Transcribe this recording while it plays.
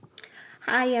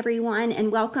Hi, everyone,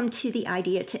 and welcome to the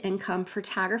Idea to Income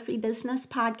Photography Business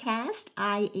Podcast.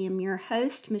 I am your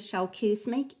host, Michelle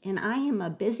Kuzmic, and I am a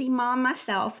busy mom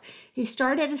myself who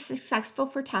started a successful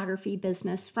photography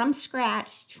business from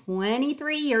scratch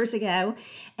 23 years ago.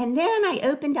 And then I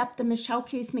opened up the Michelle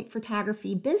Kuzmic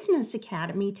Photography Business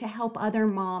Academy to help other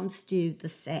moms do the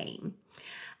same.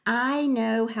 I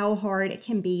know how hard it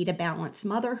can be to balance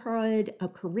motherhood, a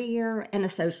career, and a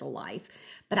social life,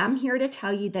 but I'm here to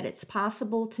tell you that it's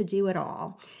possible to do it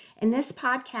all. In this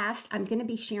podcast, I'm going to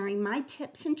be sharing my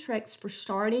tips and tricks for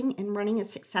starting and running a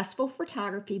successful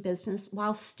photography business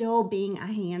while still being a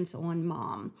hands-on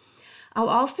mom. I'll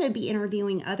also be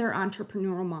interviewing other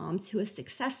entrepreneurial moms who have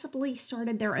successfully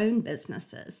started their own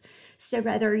businesses. So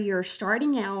whether you're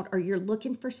starting out or you're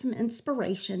looking for some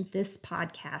inspiration, this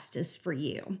podcast is for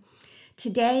you.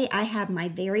 Today, I have my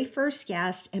very first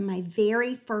guest and my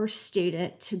very first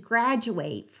student to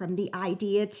graduate from the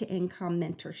Idea to Income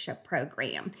Mentorship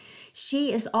Program.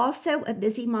 She is also a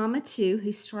busy mama too,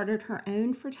 who started her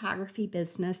own photography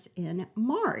business in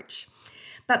March.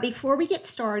 But before we get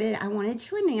started, I wanted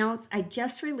to announce I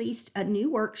just released a new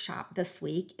workshop this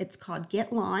week. It's called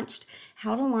Get Launched,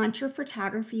 How to Launch Your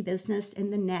Photography Business in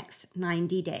the Next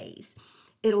 90 Days.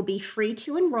 It'll be free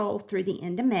to enroll through the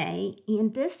end of May,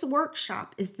 and this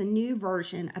workshop is the new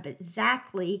version of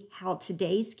exactly how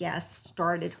today's guest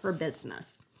started her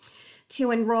business.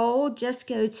 To enroll, just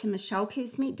go to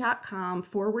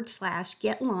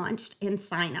michellekuzmic.com/get launched and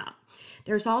sign up.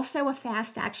 There's also a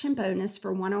fast action bonus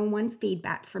for one-on-one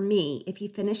feedback from me if you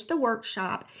finish the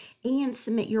workshop and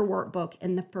submit your workbook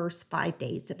in the first 5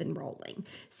 days of enrolling.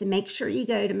 So make sure you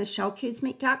go to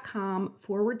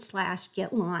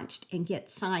michellekuzmic.com/get launched and get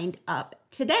signed up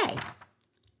today.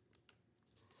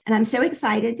 And I'm so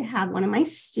excited to have one of my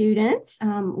students,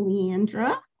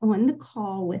 Leandra, on the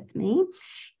call with me.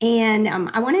 And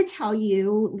I want to tell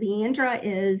you, Leandra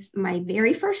is my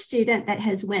very first student that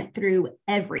has went through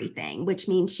everything, which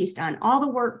means she's done all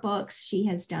the workbooks. She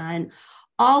has done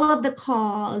all of the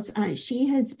calls. She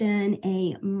has been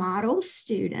a model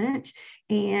student,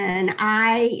 and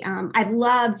I've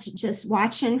loved just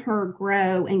watching her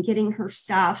grow and getting her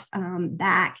stuff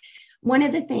back. One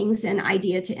of the things in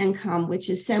Idea to Income, which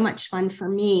is so much fun for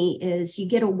me, is you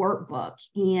get a workbook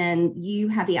and you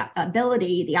have the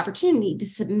opportunity to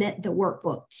submit the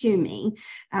workbook to me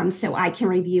so I can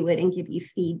review it and give you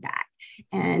feedback.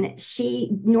 And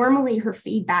normally her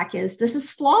feedback is, this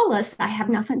is flawless. I have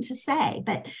nothing to say,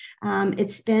 but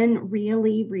it's been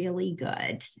really, really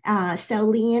good. So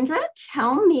Leandra,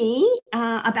 tell me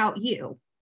about you.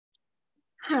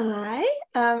 Hi,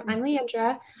 I'm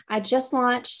Leandra. I just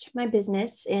launched my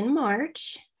business in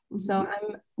March, so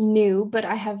I'm new, but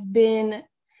I have been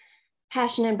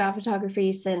passionate about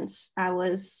photography since I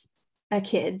was a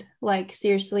kid. Like,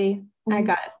 seriously, I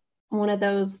got one of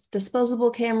those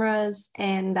disposable cameras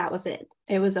and that was it.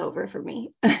 It was over for me.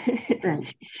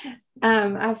 Right.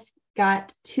 I've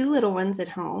got two little ones at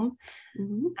home,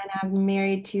 and I'm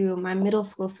married to my middle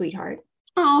school sweetheart.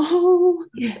 Oh,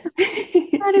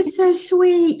 that is so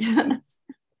sweet.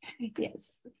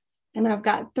 Yes. And I've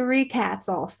got 3 cats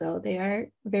also. They are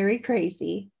very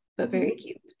crazy, but very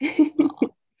cute.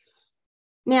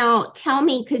 Now, tell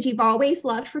me, because you've always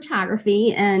loved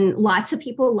photography, and lots of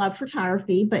people love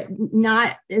photography, but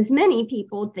not as many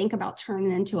people think about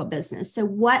turning it into a business. So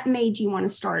what made you want to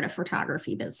start a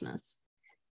photography business?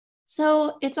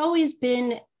 So it's always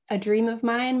been a dream of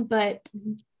mine, but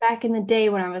back in the day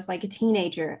when I was like a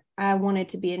teenager, I wanted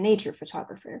to be a nature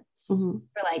photographer for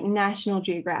like National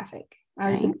Geographic.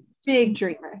 I was a big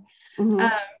dreamer.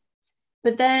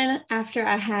 But then after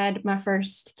I had my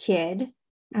first kid,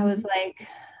 I was like,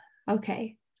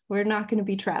 okay, we're not going to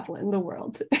be traveling the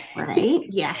world. Right.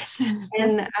 Yes.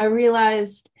 And I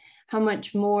realized how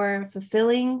much more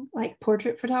fulfilling like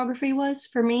portrait photography was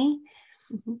for me.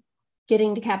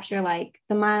 Getting to capture like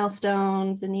the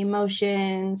milestones and the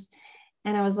emotions.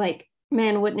 And I was like,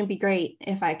 man, wouldn't it be great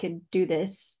if I could do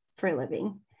this for a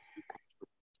living?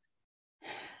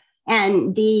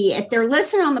 And if they're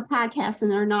listening on the podcast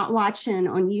and they're not watching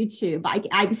on YouTube,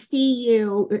 I see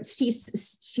you,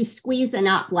 she's squeezing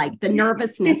up, like the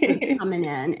nervousness is coming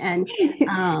in. And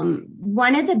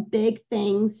one of the big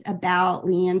things about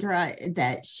Leandra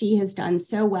that she has done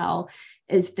so well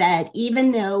is that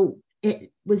even though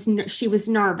she was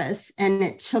nervous and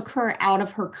it took her out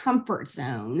of her comfort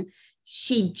zone,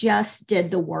 she just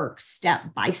did the work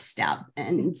step by step.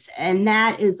 And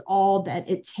that is all that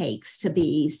it takes to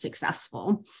be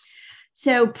successful.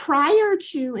 So prior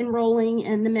to enrolling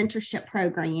in the mentorship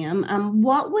program,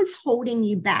 what was holding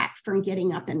you back from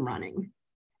getting up and running?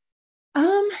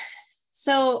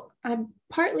 So I've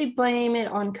partly blame it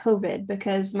on COVID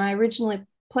because my original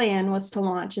plan was to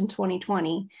launch in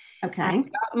 2020. Okay. I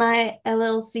got my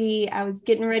LLC. I was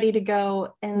getting ready to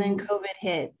go, and then COVID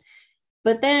hit.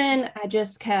 But then I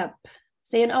just kept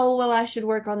saying, oh, well, I should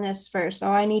work on this first.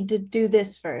 Oh, I need to do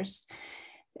this first.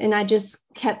 And I just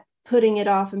kept putting it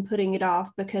off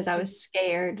because I was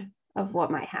scared of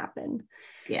what might happen.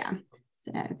 Yeah.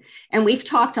 So, and we've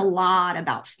talked a lot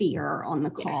about fear on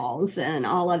the calls and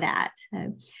all of that.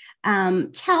 So,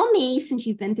 tell me, since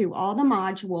you've been through all the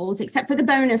modules, except for the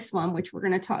bonus one, which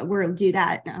we'll do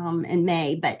that in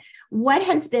May, but what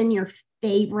has been your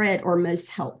favorite or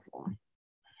most helpful?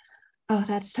 Oh,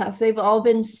 that's tough. They've all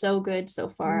been so good so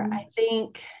far. I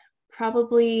think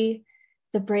probably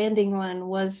the branding one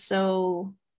was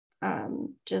so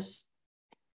just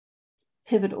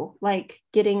pivotal, like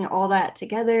getting all that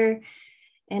together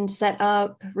and set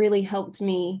up really helped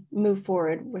me move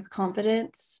forward with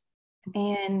confidence.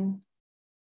 And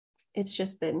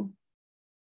it's been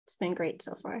great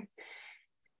so far.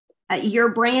 Your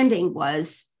branding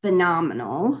was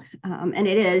phenomenal, and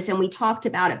it is, and we talked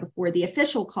about it before the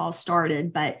official call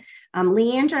started, but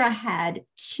Leandra had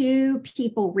 2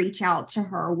 people reach out to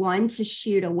her, one to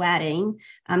shoot a wedding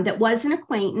that was an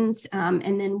acquaintance,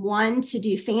 and then one to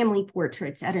do family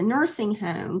portraits at a nursing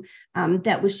home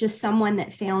that was just someone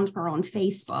that found her on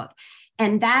Facebook.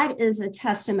 And that is a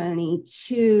testimony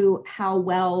to how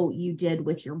well you did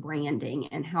with your branding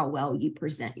and how well you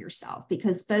present yourself,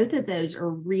 because both of those are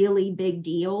really big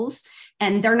deals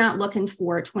and they're not looking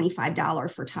for a $25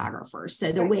 photographer.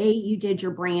 So the way you did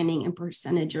your branding and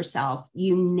presented yourself,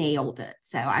 you nailed it.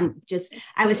 So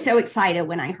I was so excited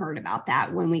when I heard about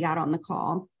that when we got on the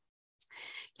call.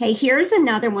 Okay, here's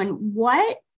another one.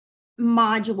 What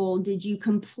module did you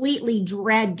completely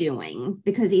dread doing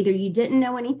because either you didn't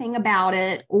know anything about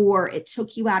it or it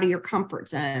took you out of your comfort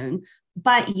zone,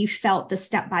 but you felt the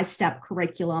step-by-step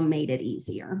curriculum made it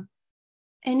easier?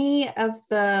 Any of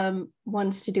the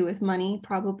ones to do with money,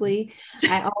 probably.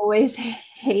 I always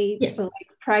hate like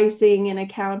pricing and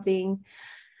accounting,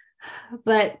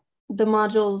 but the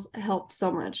modules helped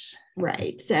so much.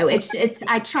 Right. So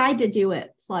I tried to do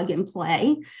it plug and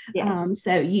play. Yes.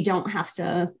 So you don't have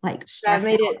to like stress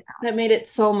that made it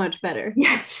so much better.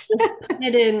 Yes. Putting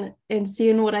it in and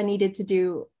seeing what I needed to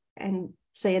do and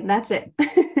saying, that's it.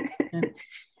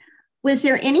 Was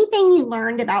there anything you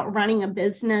learned about running a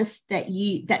business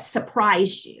that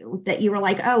surprised you, that you were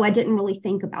like, oh, I didn't really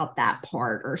think about that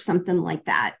part or something like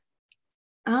that?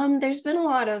 There's been a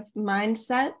lot of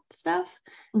mindset stuff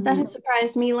that had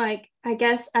surprised me. Like, I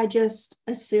guess I just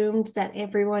assumed that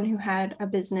everyone who had a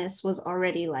business was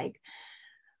already like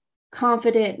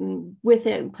confident and with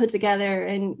it and put together,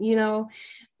 and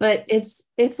but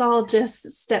it's all just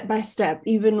step by step,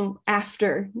 even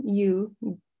after you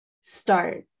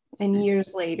start, and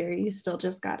years later, you still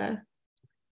just gotta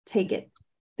take it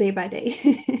day by day.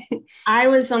 I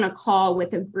was on a call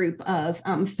with a group of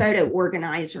photo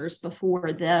organizers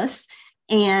before this,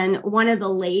 and one of the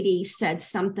ladies said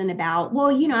something about,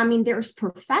 well, there's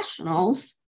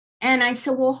professionals. And I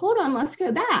said, well, hold on, let's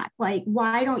go back. Like,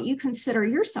 why don't you consider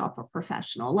yourself a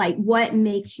professional? Like, what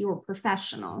makes you a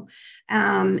professional?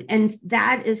 And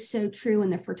that is so true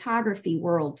in the photography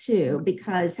world too,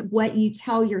 because what you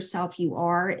tell yourself you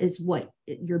are is what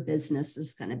your business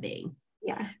is going to be.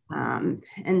 Yeah.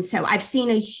 And so I've seen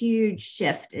a huge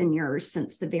shift in yours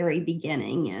since the very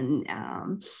beginning.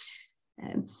 And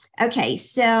okay,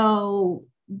 so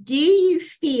do you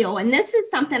feel, and this is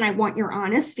something I want your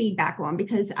honest feedback on,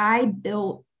 because I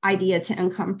built Idea to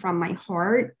Income from my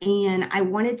heart, and I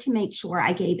wanted to make sure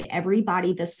I gave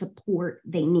everybody the support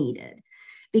they needed,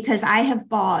 because I have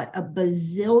bought a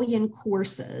bazillion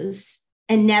courses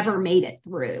and never made it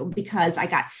through because I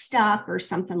got stuck or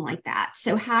something like that.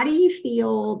 So how do you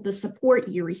feel the support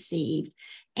you received?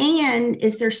 And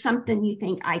is there something you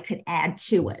think I could add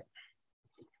to it?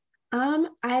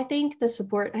 I think the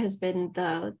support has been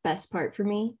the best part for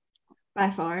me by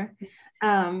far.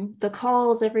 The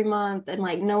calls every month and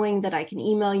like knowing that I can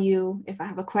email you if I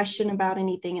have a question about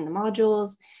anything in the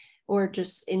modules or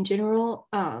just in general.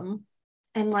 And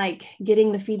like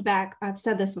getting the feedback, I've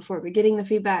said this before, but getting the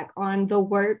feedback on the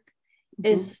work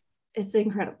it's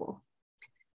incredible.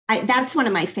 That's one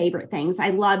of my favorite things. I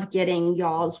love getting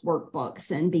y'all's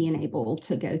workbooks and being able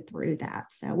to go through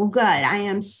that. So, well, good. I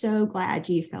am so glad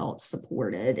you felt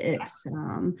supported.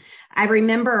 I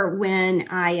remember when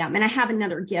and I have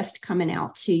another gift coming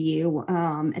out to you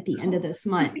at the end of this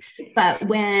month, but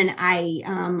when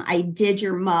I did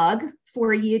your mug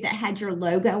for you that had your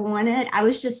logo on it, I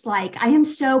was just like, I am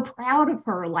so proud of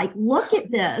her. Like, look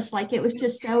at this. Like, it was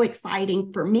just so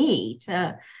exciting for me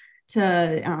to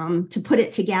to put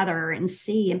it together and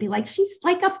see and be like, she's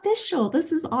like official.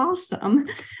 This is awesome.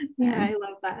 Yeah, I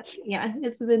love that. Yeah,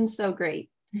 it's been so great.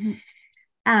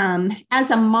 As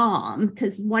a mom,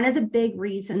 because one of the big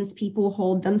reasons people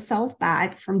hold themselves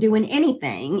back from doing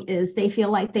anything is they feel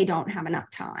like they don't have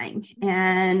enough time.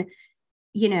 And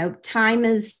time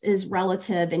is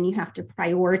relative and you have to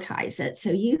prioritize it.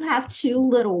 So you have 2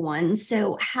 little ones.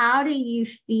 So how do you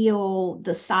feel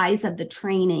the size of the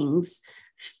trainings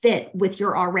fit with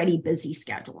your already busy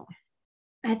schedule?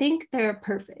 I think they're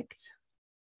perfect.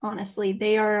 Honestly,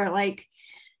 they are like,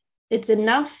 it's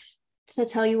enough to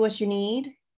tell you what you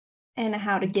need and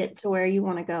how to get to where you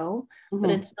want to go, but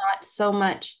it's not so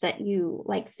much that you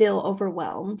like feel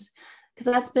overwhelmed, because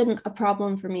that's been a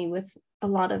problem for me with a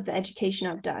lot of the education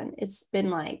I've done. It's been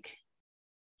like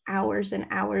hours and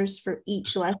hours for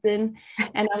each lesson,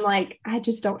 and I'm like, I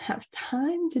just don't have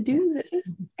time to do this.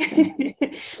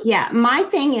 Yeah, my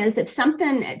thing is, if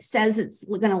something says it's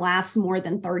going to last more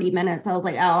than 30 minutes, I was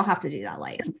like, oh, I'll have to do that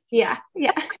later. Yeah,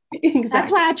 exactly.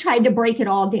 That's why I tried to break it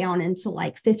all down into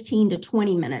like 15 to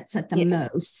 20 minutes at the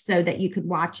most, so that you could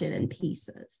watch it in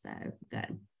pieces. So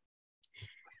good.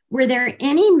 Were there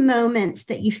any moments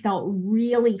that you felt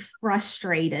really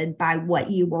frustrated by what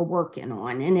you were working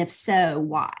on? And if so,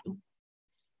 why?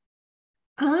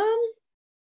 I'm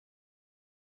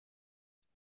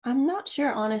not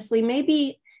sure, honestly.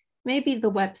 Maybe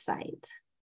the website.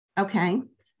 Okay.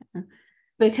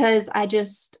 Because I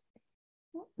just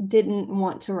didn't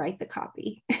want to write the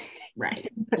copy. Right.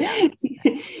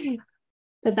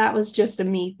 But that was just a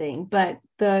me thing. But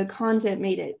the content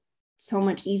made it so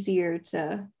much easier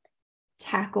to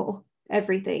tackle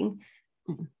everything.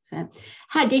 So,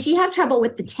 did you have trouble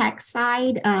with the tech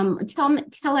side?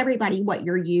 Tell everybody what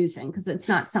you're using, because it's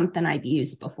not something I've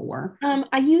used before.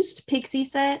 I used Pixie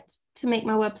Set to make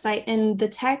my website, and the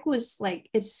tech was like,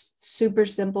 it's super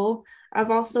simple. I've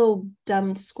also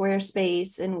done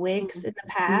Squarespace and Wix in the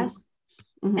past.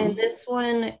 And this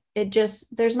one,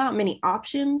 there's not many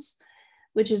options,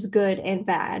 which is good and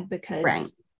bad,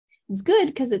 because it's good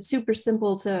because it's super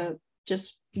simple to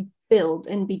just build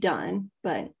and be done,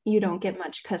 but you don't get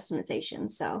much customization.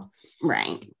 So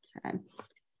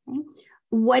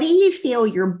what do you feel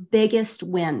your biggest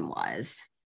win was?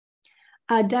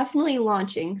 Definitely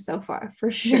launching so far,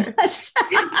 for sure. Yes.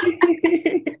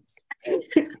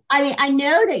 I mean, I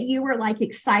know that you were like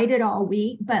excited all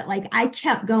week, but like I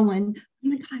kept going, oh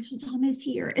my gosh, it's almost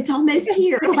here. It's almost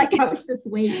here. Like I was just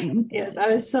waiting. Yes, I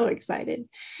was so excited.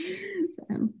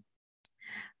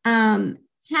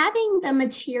 Having the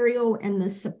material and the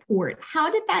support,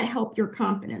 how did that help your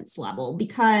confidence level?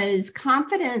 Because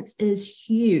confidence is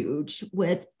huge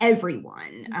with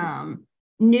everyone,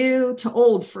 new to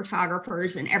old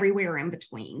photographers and everywhere in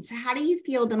between. So how do you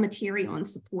feel the material and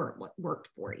support worked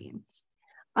for you?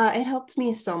 It helped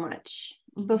me so much.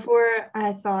 Before,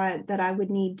 I thought that I would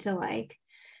need to like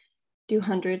do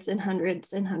hundreds and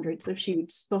hundreds and hundreds of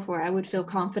shoots before I would feel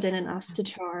confident enough to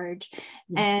charge.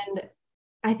 Yes. And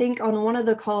I think on one of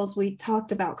the calls we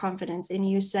talked about confidence, and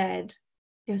you said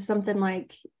it was something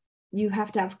like, you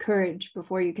have to have courage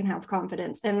before you can have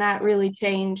confidence. And that really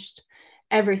changed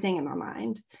everything in my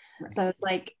mind. Right. So it's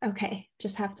like, okay,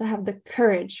 just have to have the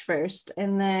courage first.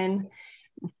 And then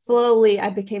slowly I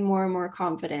became more and more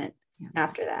confident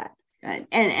after that.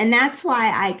 And that's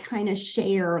why I kind of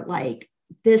share, like,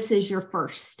 this is your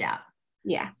first step.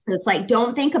 Yeah. So it's like,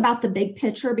 don't think about the big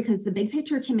picture, because the big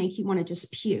picture can make you want to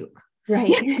just puke.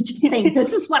 Right. Just think,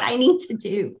 this is what I need to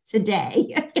do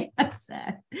today.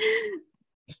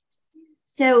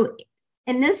 So,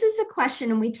 and this is a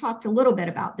question, and we talked a little bit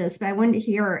about this, but I wanted to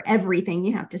hear everything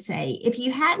you have to say. If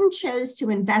you hadn't chose to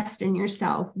invest in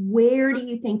yourself, where do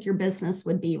you think your business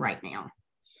would be right now?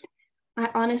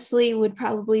 I honestly would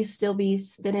probably still be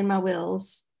spinning my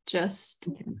wheels, just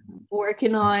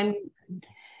working on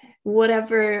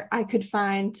whatever I could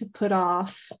find to put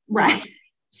off. Right.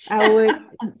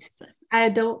 I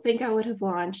don't think I would have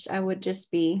launched. I would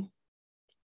just be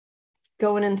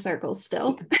going in circles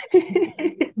still.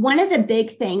 One of the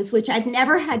big things, which I've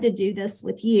never had to do this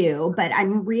with you, but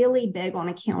I'm really big on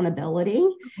accountability.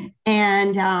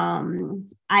 And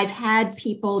I've had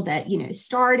people that,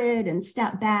 started and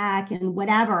stepped back and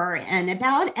whatever. And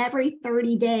about every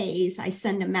 30 days, I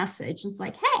send a message. It's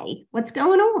like, hey, what's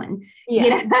going on?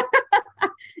 Yeah.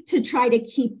 To try to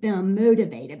keep them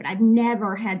motivated. But I've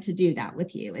never had to do that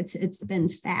with you. It's been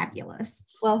fabulous.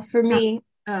 Well, for me,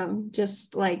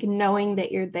 just like knowing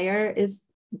that you're there is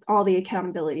all the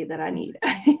accountability that I need.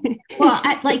 Well,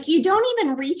 you don't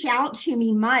even reach out to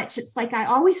me much. It's like, I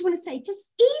always want to say,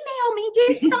 just email me,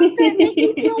 do something that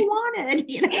you feel wanted,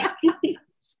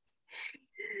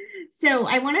 So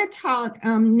I want to talk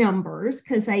numbers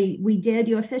because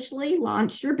you officially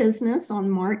launched your business on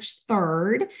March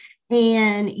 3rd,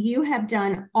 and you have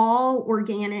done all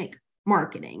organic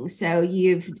marketing. So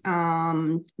you've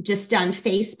just done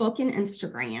Facebook and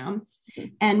Instagram.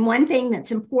 And one thing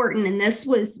that's important, and this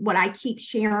was what I keep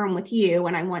sharing with you,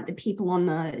 and I want the people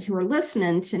who are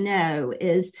listening to know,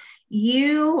 is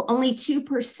only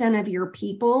 2% of your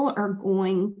people are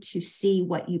going to see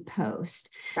what you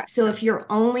post. Right. So if you're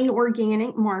only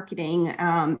organic marketing,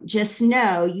 just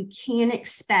know you can't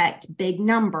expect big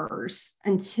numbers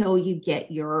until you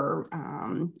get your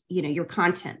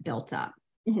content built up.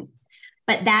 Mm-hmm.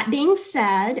 But that being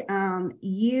said,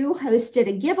 you hosted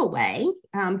a giveaway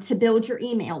to build your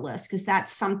email list, because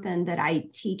that's something that I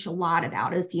teach a lot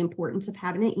about, is the importance of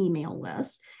having an email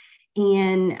list.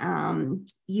 And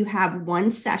you have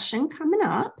one session coming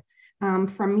up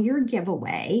from your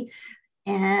giveaway.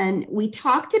 And we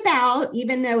talked about,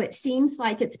 even though it seems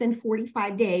like it's been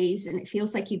 45 days and it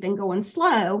feels like you've been going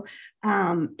slow,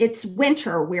 it's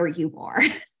winter where you are.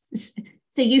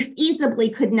 So you easily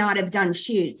could not have done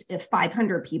shoots if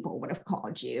 500 people would have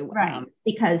called you, right?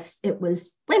 Because it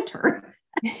was winter.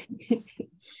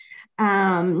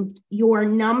 Your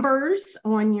numbers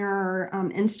on your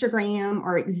Instagram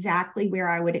are exactly where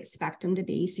I would expect them to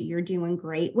be. So you're doing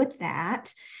great with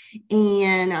that.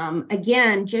 And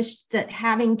again, just that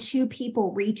having 2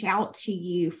 people reach out to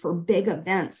you for big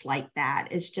events like that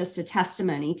is just a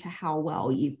testimony to how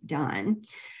well you've done.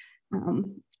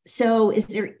 So is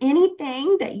there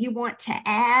anything that you want to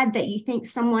add that you think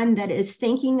someone that is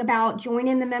thinking about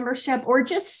joining the membership or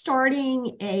just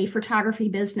starting a photography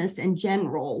business in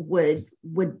general would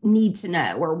need to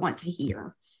know or want to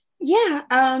hear? Yeah,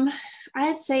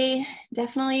 I'd say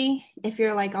definitely if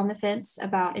you're like on the fence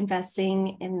about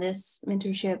investing in this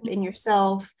mentorship in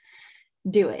yourself,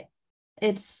 do it.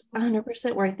 It's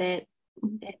 100% worth it.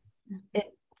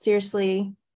 It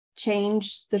seriously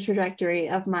changed the trajectory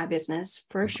of my business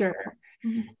for sure.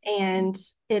 Mm-hmm. And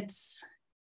it's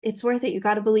worth it. You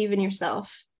got to believe in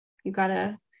yourself. You got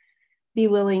to be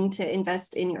willing to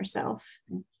invest in yourself.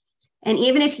 And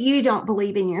even if you don't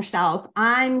believe in yourself,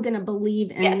 I'm going to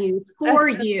believe in you for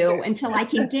you until I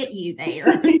can get you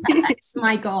there. That's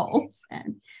my goal. So,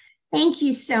 thank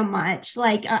you so much.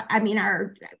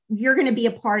 You're going to be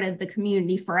a part of the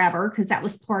community forever because that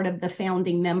was part of the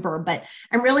founding member, but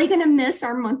I'm really going to miss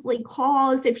our monthly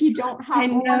calls if you don't hop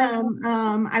on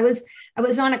them. I was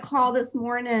on a call this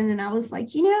morning and I was like,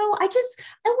 I want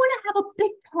to have a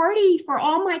big party for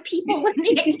all my people in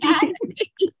the academy.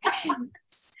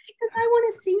 Because I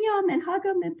want to see them and hug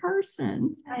them in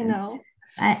person. I know.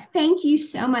 Thank you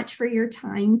so much for your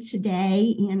time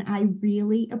today, and I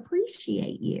really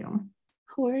appreciate you. Of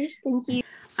course, thank you.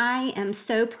 I am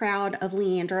so proud of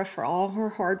Leandra for all her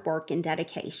hard work and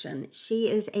dedication. She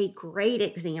is a great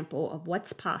example of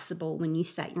what's possible when you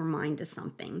set your mind to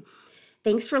something.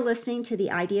 Thanks for listening to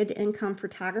the Idea to Income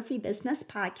Photography Business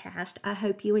podcast. I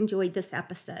hope you enjoyed this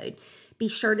episode. Be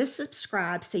sure to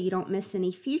subscribe so you don't miss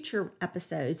any future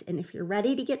episodes. And if you're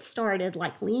ready to get started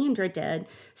like Leandra did,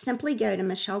 simply go to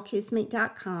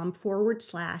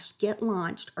michellekuzmik.com/get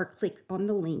launched or click on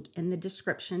the link in the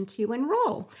description to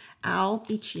enroll. I'll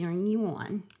be cheering you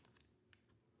on.